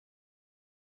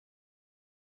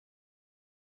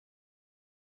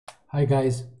Hi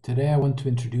guys, today I want to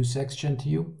introduce Exgen to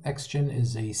you. Exgen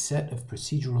is a set of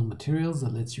procedural materials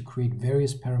that lets you create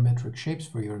various parametric shapes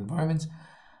for your environments,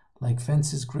 like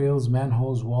fences, grills,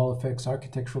 manholes, wall effects,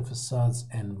 architectural facades,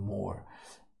 and more.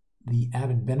 The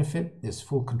added benefit is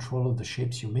full control of the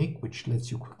shapes you make, which lets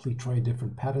you quickly try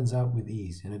different patterns out with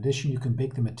ease. In addition, you can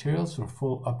bake the materials for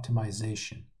full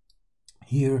optimization.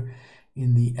 Here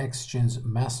in the Exgen's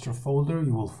master folder,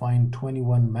 you will find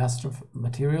 21 master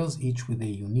materials, each with a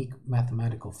unique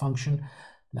mathematical function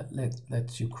that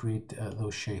lets you create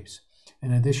those shapes.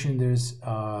 In addition, there's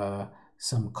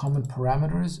some common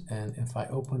parameters, and if I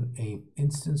open an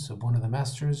instance of one of the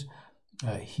masters,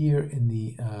 here in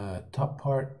the top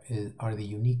part are the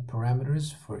unique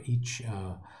parameters for each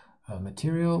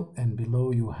material, and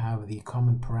below you have the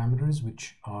common parameters,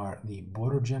 which are the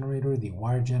border generator, the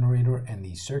wire generator, and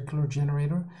the circular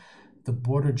generator. The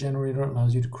border generator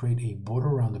allows you to create a border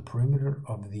around the perimeter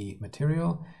of the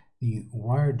material. The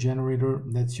wire generator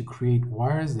lets you create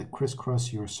wires that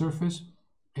crisscross your surface,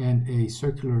 and a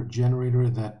circular generator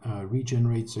that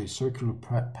regenerates a circular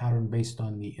pattern based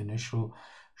on the initial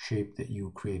shape that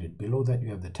you created. Below that,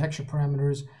 you have the texture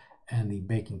parameters and the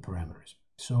baking parameters.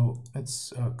 So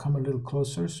let's come a little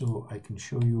closer so I can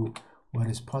show you what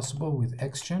is possible with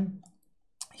Exgen.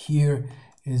 Here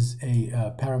is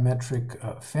a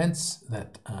parametric fence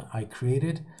that I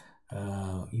created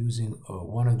using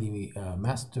one of the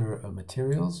master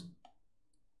materials,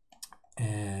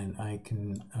 and I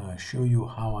can show you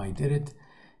how I did it.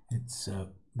 It's a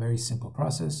very simple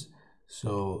process,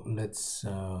 so let's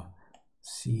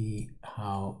see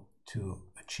how to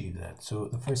achieve that. So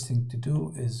the first thing to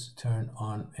do is turn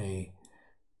on a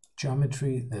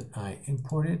geometry that I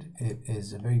imported. It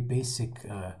is a very basic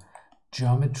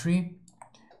geometry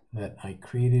that I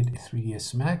created in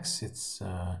 3ds Max. It's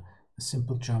a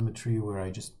simple geometry where I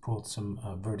just pulled some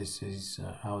vertices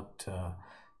out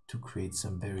to create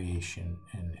some variation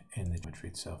in the geometry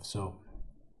itself. So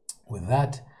with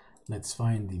that, let's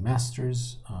find the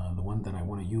masters. The one that I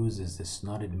want to use is this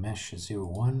knotted mesh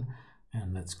 01,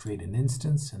 and let's create an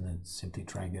instance and then simply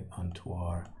drag it onto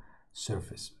our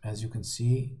surface. As you can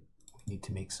see, we need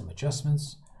to make some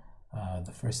adjustments.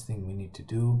 The first thing we need to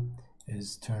do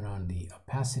is turn on the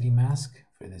opacity mask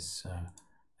for this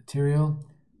material,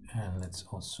 and let's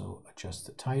also adjust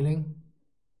the tiling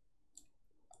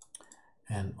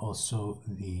and also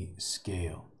the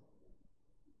scale.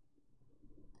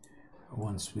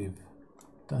 Once we've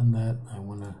done that, I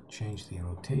want to change the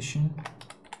rotation,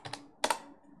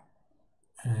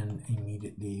 and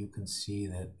immediately you can see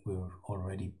that we're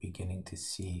already beginning to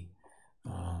see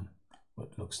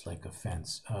what looks like a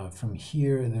fence. From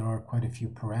here, there are quite a few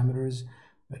parameters,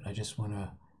 but I just want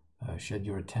to shed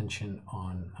your attention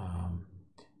on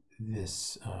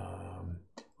this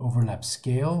overlap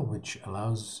scale, which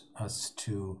allows us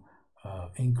to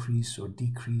increase or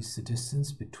decrease the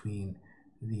distance between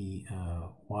the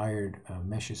wired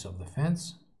meshes of the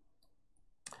fence.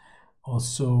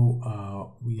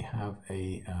 Also, we have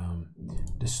a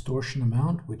distortion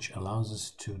amount, which allows us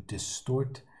to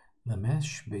distort the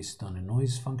mesh based on a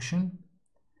noise function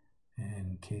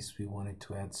in case we wanted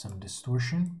to add some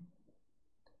distortion.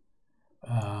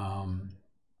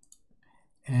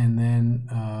 And then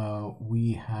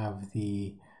we have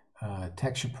the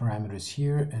texture parameters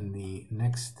here, and the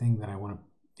next thing that I want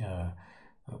to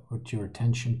put your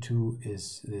attention to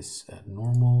is this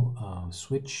normal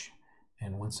switch,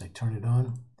 and once I turn it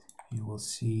on, you will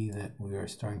see that we are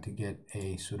starting to get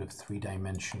a sort of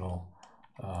three-dimensional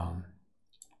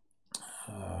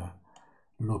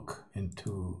look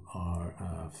into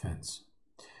our fence.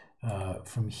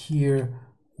 From here,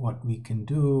 what we can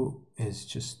do is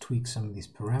just tweak some of these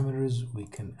parameters. We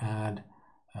can add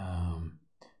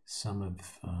some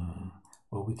of,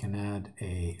 well, we can add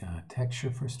a texture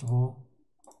first of all.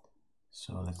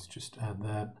 So let's just add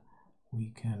that.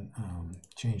 We can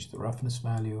change the roughness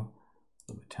value,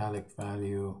 the metallic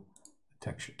value, the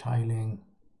texture tiling,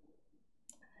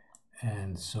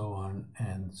 and so on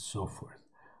and so forth.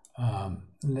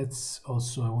 Let's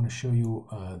also, I want to show you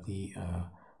the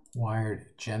wired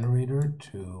generator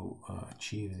to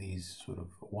achieve these sort of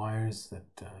wires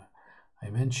that I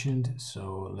mentioned.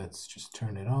 So let's just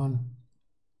turn it on,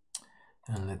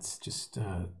 and let's just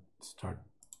start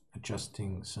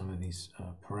adjusting some of these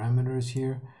parameters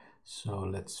here. So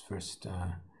let's first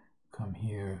come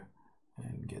here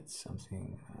and get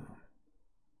something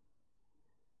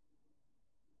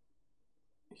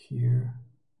here,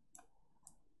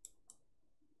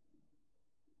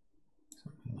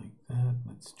 something like that.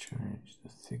 Let's change the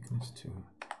thickness to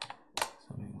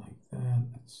something like that.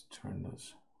 Let's turn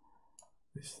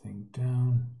this thing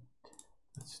down.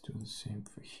 Let's do the same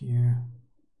for here.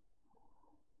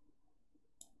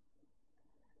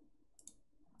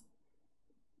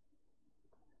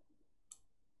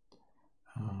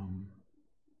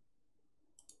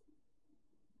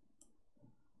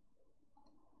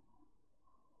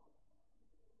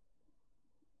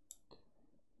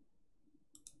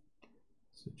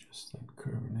 Let's adjust that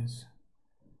curviness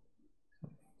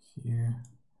here.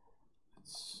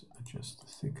 Let's adjust the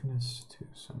thickness to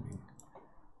something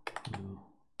a little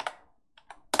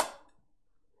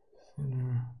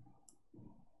thinner.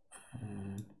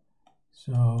 And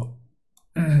so,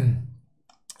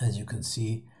 as you can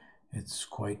see, it's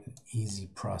quite an easy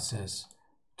process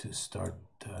to start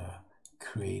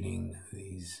creating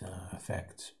these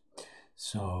effects.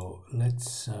 So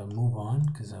let's move on,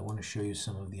 because I want to show you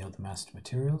some of the other master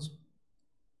materials.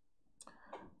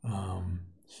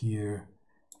 Here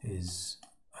is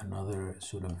another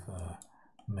sort of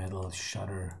metal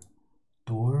shutter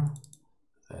door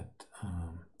that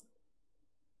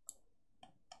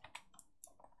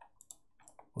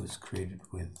was created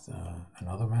with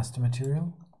another master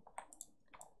material.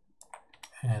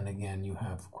 And again, you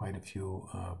have quite a few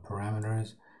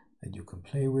parameters that you can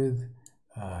play with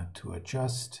to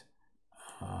adjust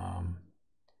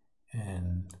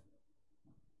and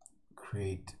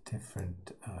create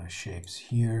different shapes.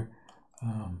 Here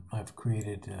I've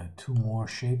created 2 more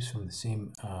shapes from the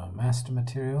same master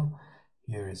material.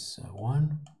 Here is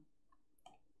one,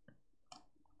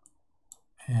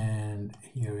 and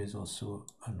here is also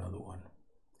another one.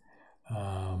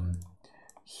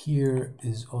 Here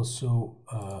is also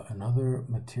another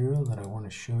material that I want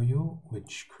to show you,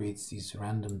 which creates these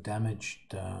random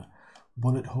damaged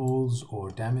bullet holes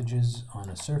or damages on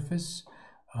a surface.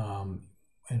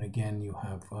 And again, you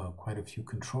have quite a few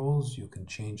controls. You can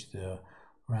change the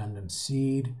random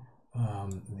seed,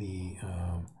 the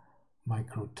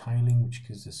micro tiling, which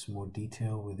gives us more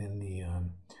detail within the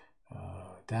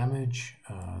damage,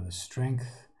 the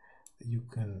strength. You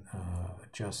can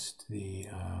adjust the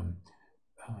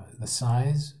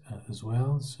size as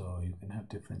well, so you can have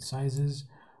different sizes.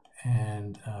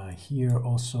 And here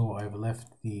also I've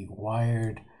left the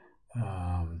wired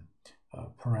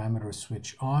parameter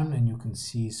switch on, and you can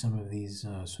see some of these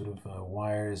sort of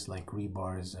wires like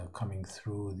rebars coming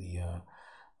through the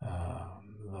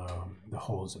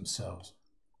holes themselves.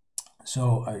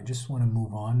 So I just want to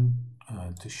move on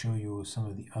to show you some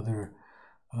of the other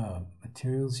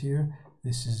materials here.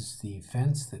 This is the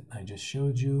fence that I just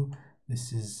showed you.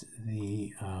 This is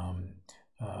the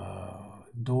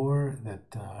door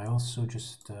that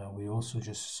we also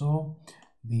just saw.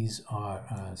 These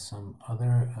are some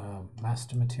other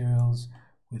master materials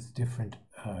with different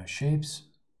shapes.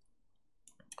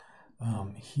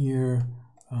 Here,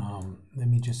 let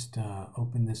me just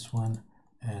open this one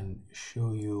and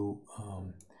show you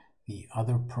the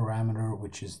other parameter,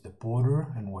 which is the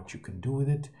border and what you can do with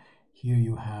it. Here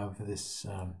you have this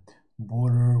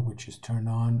border which is turned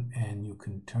on, and you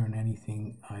can turn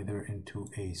anything either into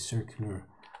a circular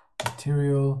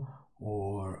material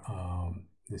or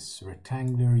this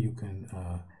rectangular. You can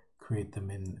create them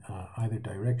in either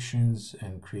directions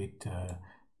and create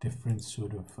different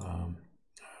sort of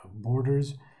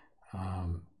borders.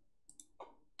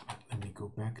 Let me go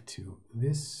back to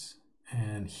this,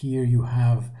 and here you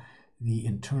have the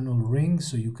internal ring,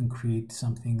 so you can create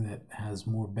something that has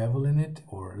more bevel in it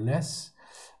or less.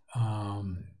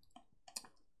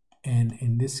 And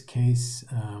in this case,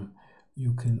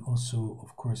 you can also,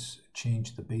 of course,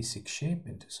 change the basic shape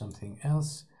into something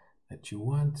else that you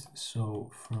want.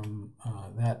 So from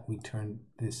that, we turn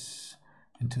this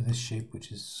into this shape,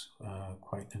 which is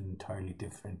quite an entirely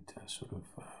different sort of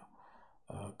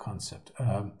concept.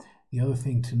 The other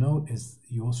thing to note is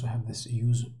you also have this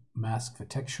use mask for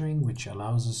texturing, which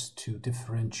allows us to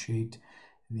differentiate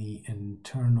the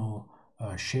internal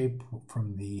shape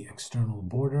from the external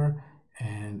border.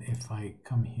 And if I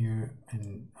come here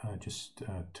and just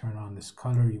turn on this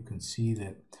color, you can see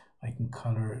that I can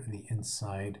color the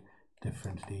inside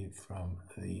differently from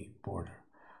the border.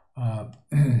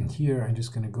 Here I'm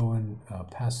just going to go and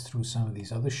pass through some of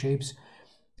these other shapes.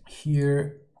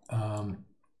 Here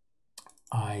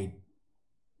I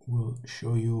will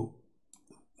show you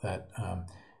that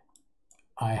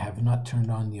I have not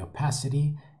turned on the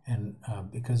opacity, and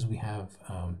because we have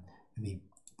the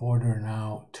border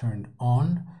now turned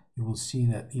on, you will see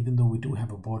that even though we do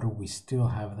have a border, we still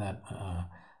have that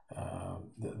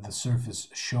the surface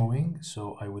showing.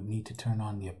 So I would need to turn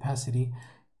on the opacity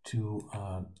to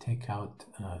take out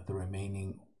the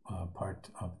remaining part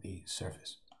of the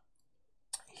surface.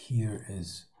 Here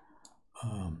is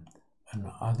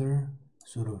another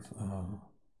sort of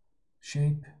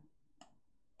shape.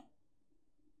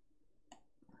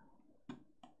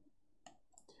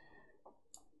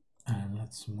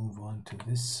 let's move on to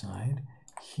this side.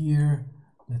 Here,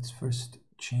 let's first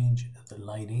change the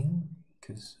lighting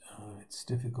because it's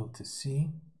difficult to see.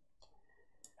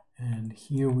 And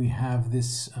here we have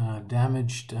this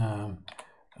damaged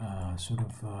sort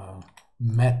of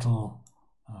metal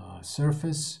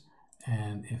surface.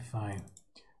 And if I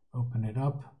open it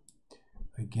up,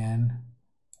 again,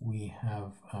 we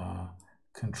have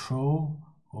control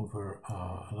over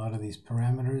a lot of these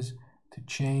parameters to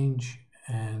change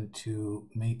and to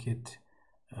make it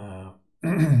or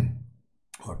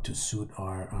to suit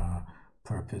our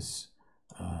purpose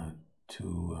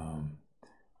to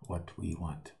what we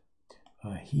want.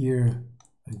 Here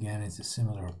again is a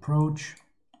similar approach.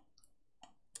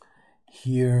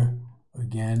 Here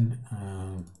again,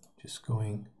 just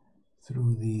going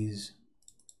through these,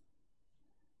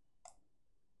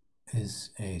 is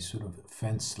a sort of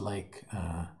fence-like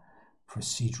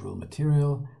procedural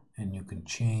material, and you can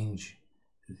change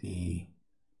the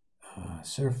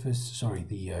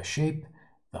the shape,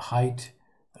 the height,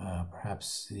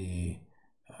 perhaps the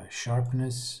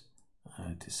sharpness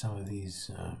to some of these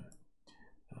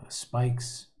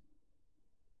spikes,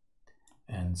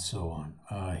 and so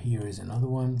on. Here is another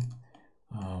one.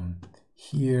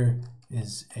 Here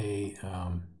is a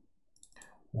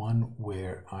one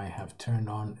where I have turned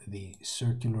on the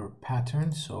circular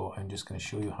pattern. So I'm just going to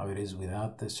show you how it is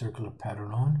without the circular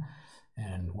pattern on.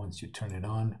 And once you turn it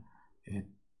on, it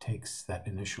takes that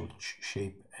initial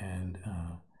shape and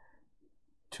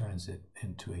turns it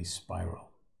into a spiral.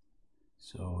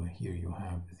 So here you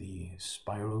have the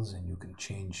spirals, and you can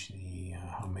change the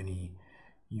how many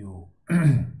you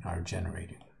are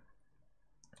generating.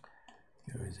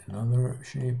 Here is another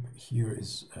shape. Here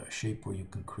is a shape where you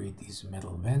can create these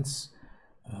metal vents.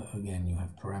 Again, you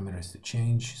have parameters to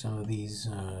change some of these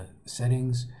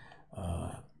settings.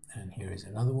 And here is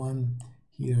another one.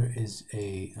 Here is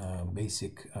a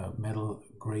basic metal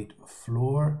grate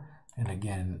floor. And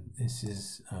again, this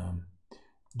is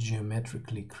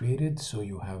geometrically created, so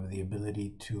you have the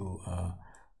ability to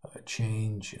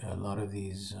change a lot of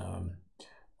these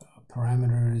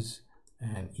parameters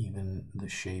and even the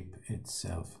shape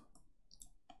itself.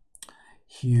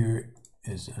 Here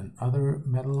is another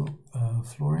metal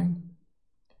flooring,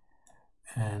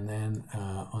 and then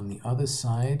on the other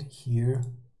side here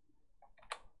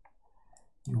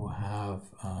you have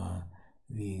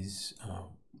these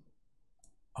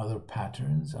other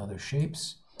patterns, other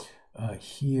shapes.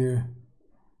 Here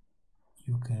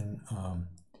you can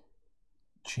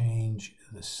change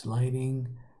the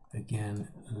sliding. Again,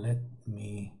 let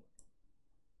me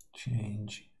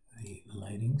change the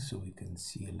lighting so we can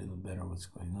see a little better what's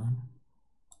going on.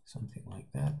 Something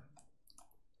like that.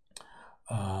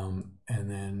 And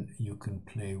then you can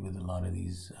play with a lot of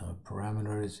these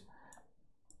parameters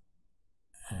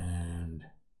and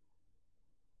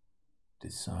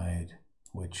decide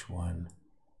which one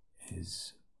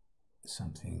is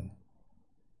something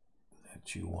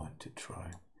that you want to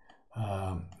try.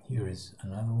 Here is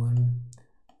another one,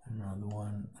 another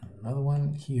one, another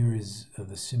one. Here is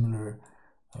the similar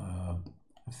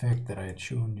effect that I had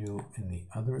shown you in the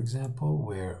other example,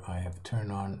 where I have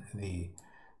turned on the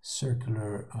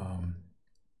circular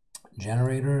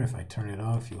generator. If I turn it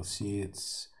off, you'll see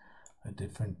it's a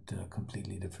different,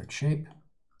 completely different shape.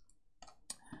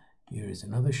 Here is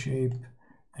another shape,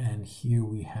 and here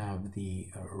we have the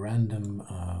random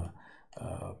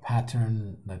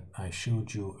pattern that I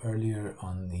showed you earlier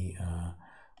on the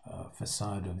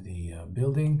facade of the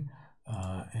building,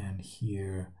 and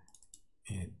here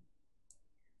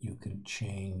you can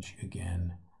change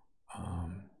again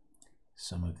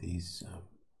some of these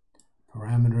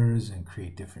parameters and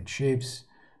create different shapes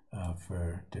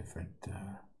for different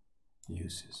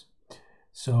uses.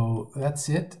 So that's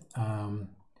it.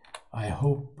 I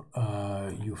hope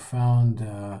you found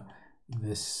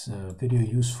this video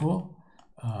useful.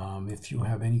 If you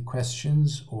have any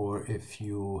questions, or if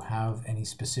you have any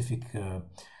specific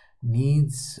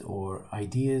needs or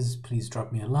ideas, please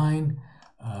drop me a line.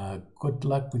 Good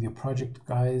luck with your project,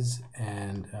 guys,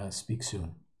 and speak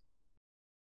soon.